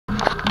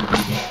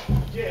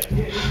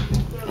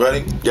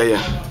Ready? Yeah,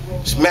 yeah.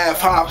 It's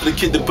Myhiphoplife, the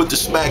kid that put the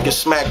smack in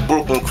Smack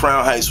Brooklyn,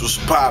 Crown Heights was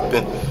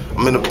popping.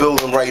 I'm in the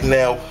building right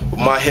now with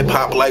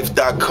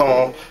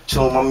Myhiphoplife.com,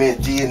 chilling with my man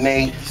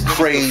DnA,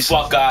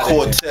 CrazeA730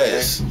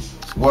 Cortez.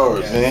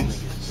 Word, man.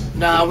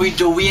 Nah, we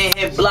do. We in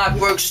here,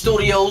 Blockwork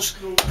Studios,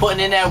 putting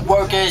in that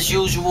work as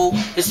usual.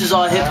 This is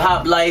our hip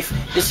hop life.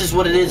 This is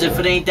what it is. If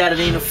it ain't that, it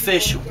ain't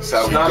official. It's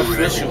not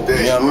official. You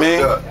know what I mean?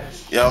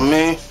 You know what I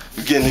mean?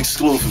 We're getting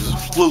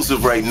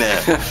exclusive right now.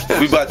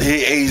 We about to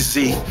hit AZ.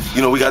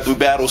 You know, we got the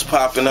battles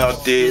popping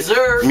out there. Yes,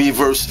 sir. Me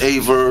versus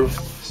Averb,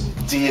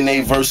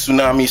 DnA versus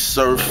Tsunami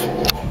Surf,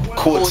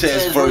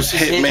 Cortez versus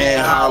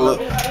Hitman Holla.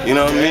 You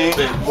know what I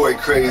mean? Boy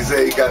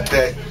CrazeA got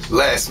that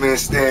last man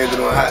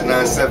standing on Hot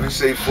 97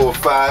 Shade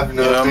 45. You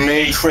know what I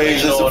mean?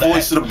 Craze is the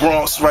voice of the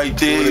Bronx right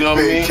there. You know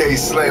what I mean?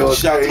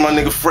 Shout out to my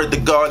nigga Fred the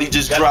God. He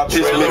just dropped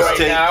his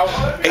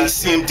mixtape.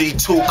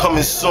 ACMD2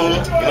 coming soon. You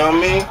know what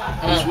I mean?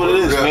 That's what it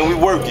is, man. We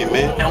working,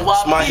 man.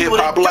 It's my hip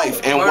hop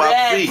life.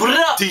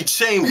 NYP. D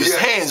Chambers,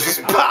 hands was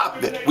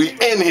popping. We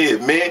in here,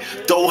 man.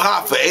 Do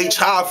Hoffa, H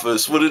Hoffa.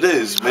 That's what it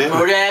is, man.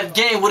 Murder F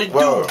Game, what it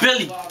do,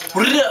 Billy?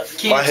 What it up?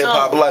 My hip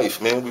hop life,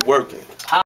 man. We working.